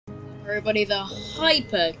everybody, the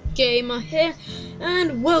hypergamer here,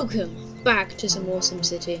 and welcome back to some more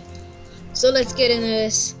Simcity. So let's get into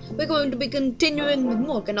this. We're going to be continuing with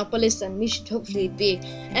Morganopolis, and we should hopefully be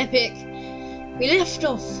epic. We left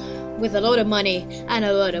off with a lot of money and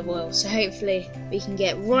a lot of oil, so hopefully we can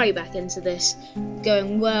get right back into this,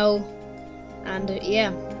 going well. And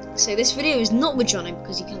yeah, so this video is not with Johnny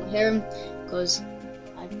because you cannot hear him, because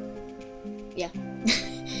yeah.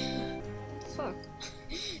 Fuck.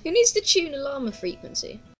 Who needs to tune alarm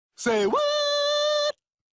frequency? Say what?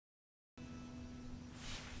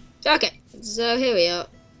 Okay, so here we are.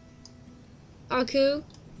 All cool.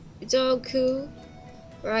 It's all cool.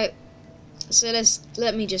 Right. So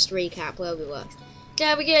let me just recap where we were.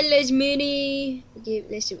 Now we got lots of money. We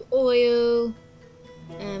get lots of oil.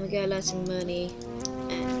 And we got lots of money.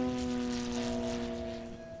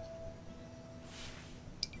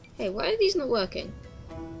 Hey, why are these not working?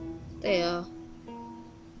 They are.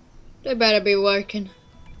 They better be working.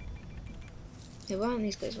 Hey, why aren't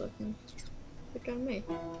these guys working? Good on me.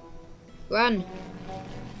 Run!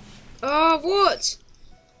 Oh, what?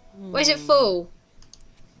 Where's it full?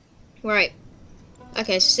 Right.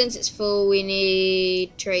 Okay, so since it's full, we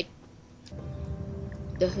need trade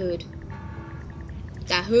the hood.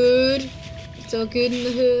 The hood. It's all good in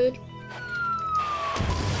the hood.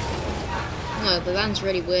 No, the land's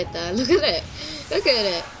really weird there. Look at it. Look at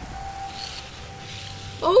it.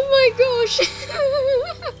 Oh my gosh!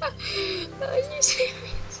 Are you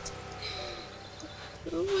serious?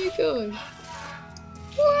 Oh my gosh.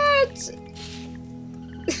 What?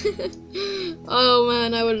 Oh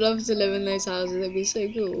man, I would love to live in those houses. It'd be so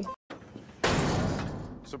cool.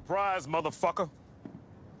 Surprise, motherfucker.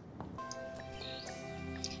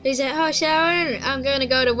 He said, "Oh, Sharon, I'm gonna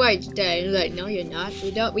go to work today." I'm like, "No, you're not.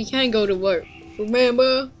 We can't go to work.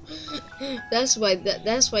 Remember? That's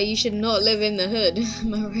why you should not live in the hood."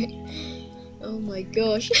 Am I right? Oh my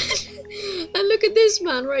gosh! And look at this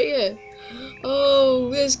man right here. Oh,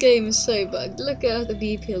 this game is so bugged. Look at the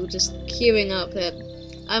people just queuing up here.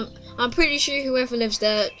 I'm pretty sure whoever lives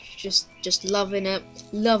there just loving it,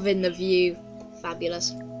 loving the view.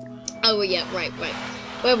 Fabulous. Oh yeah, right.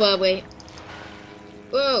 Where were we?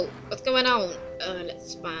 Whoa, what's going on?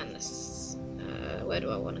 Let's find this. Where do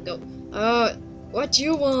I want to go? What do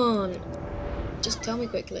you want? Just tell me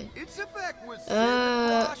quickly.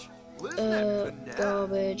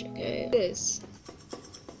 Garbage. Okay. This.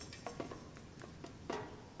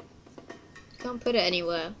 Can't put it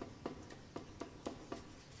anywhere.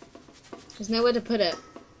 There's nowhere to put it.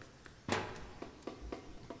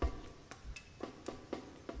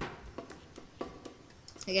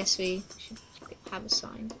 I guess we should have a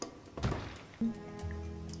sign.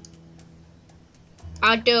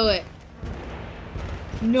 I'll do it.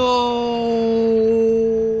 No.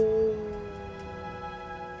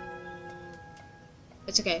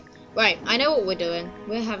 It's okay. Right, I know what we're doing.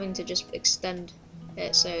 We're having to just extend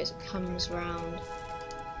it so it comes round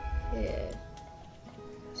here.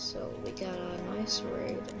 So we got a nice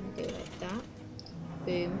road and we go like that.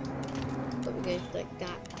 Boom. But we go like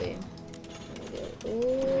that. Boom. And we go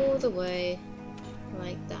all the way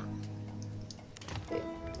like that. Boom.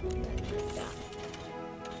 And then like that.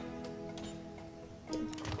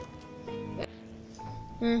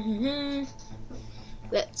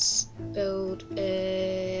 Let's build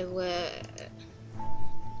where?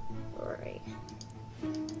 Right.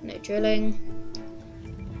 No drilling.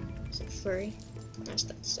 Is it free? That's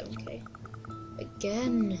 7k.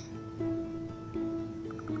 Again.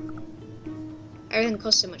 Everything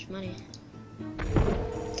costs so much money.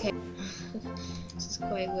 Okay. This is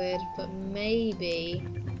quite weird, but maybe.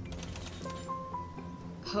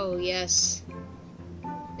 Oh yes.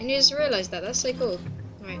 And you just realised that. That's so cool.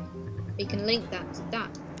 Right. We can link that to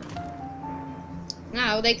that.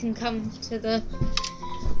 Now they can come to the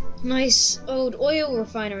nice old oil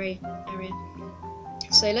refinery area.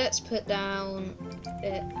 So let's put down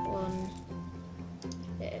it on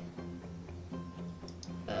here.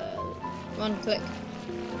 One click.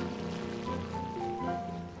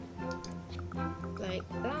 Like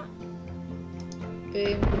that.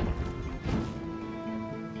 Boom.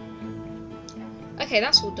 Okay,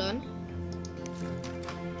 that's all done.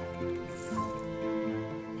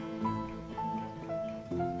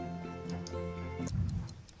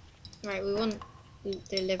 Right, we want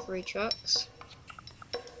delivery trucks.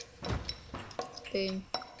 Boom.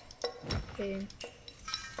 Boom.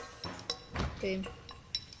 Boom.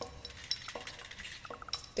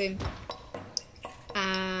 Boom.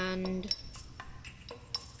 And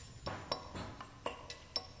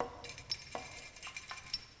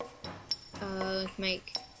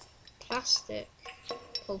make plastic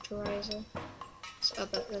pulverizer.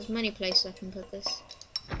 there's many places I can put this.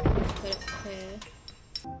 Put it here.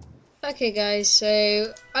 Okay guys,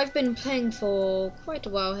 so I've been playing for quite a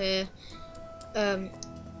while here.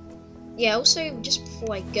 Yeah, also just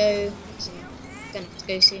before I go, because I'm gonna have to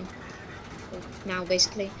go soon, well, now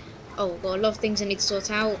basically. Oh, got a lot of things I need to sort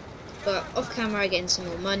out, but off camera I get some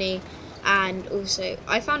more money, and also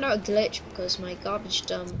I found out a glitch because my garbage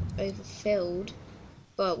dump overfilled.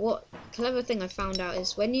 But what clever thing I found out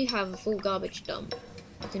is when you have a full garbage dump,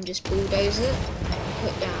 you can just bulldoze it and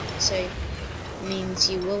put down. So it means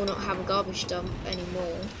you will not have a garbage dump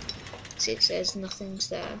anymore. See, it says nothing's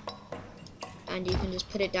there. And you can just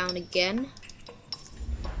put it down again.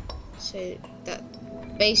 So that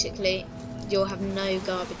basically you'll have no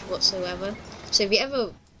garbage whatsoever. So if you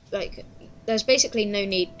ever, like, there's basically no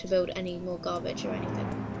need to build any more garbage or anything.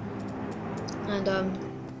 And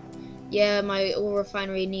yeah, my oil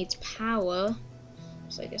refinery needs power,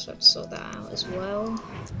 so I guess we'll have to sort that out as well.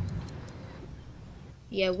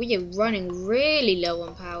 Yeah, we are running really low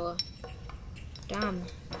on power. Damn.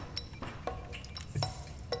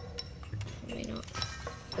 May not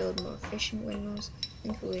build more efficient windmills. I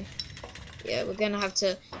think we. Yeah, we're gonna have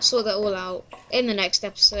to sort that all out in the next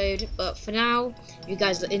episode. But for now, if you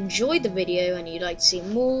guys enjoyed the video and you'd like to see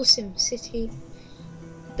more Simcity,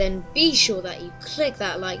 then be sure that you click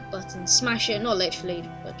that like button, smash it, not literally,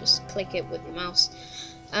 but just click it with your mouse.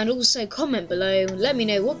 And also comment below, let me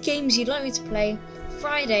know what games you'd like me to play.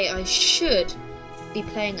 Friday I should be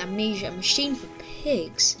playing Amnesia, a Machine for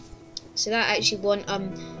Pigs. So that actually one,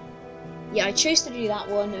 yeah, I chose to do that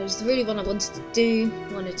one. It was the really one I wanted to do,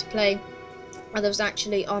 wanted to play. And there was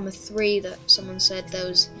actually Armour 3 that someone said, there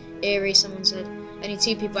was Eerie, someone said, only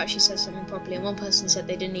 2 people actually said something properly, and one person said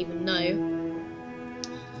they didn't even know.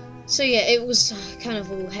 So yeah, it was kind of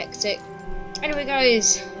all hectic. Anyway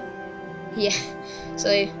guys, yeah,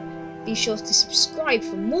 so be sure to subscribe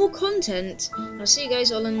for more content. I'll see you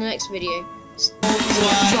guys all in the next video.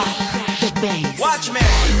 Watch me.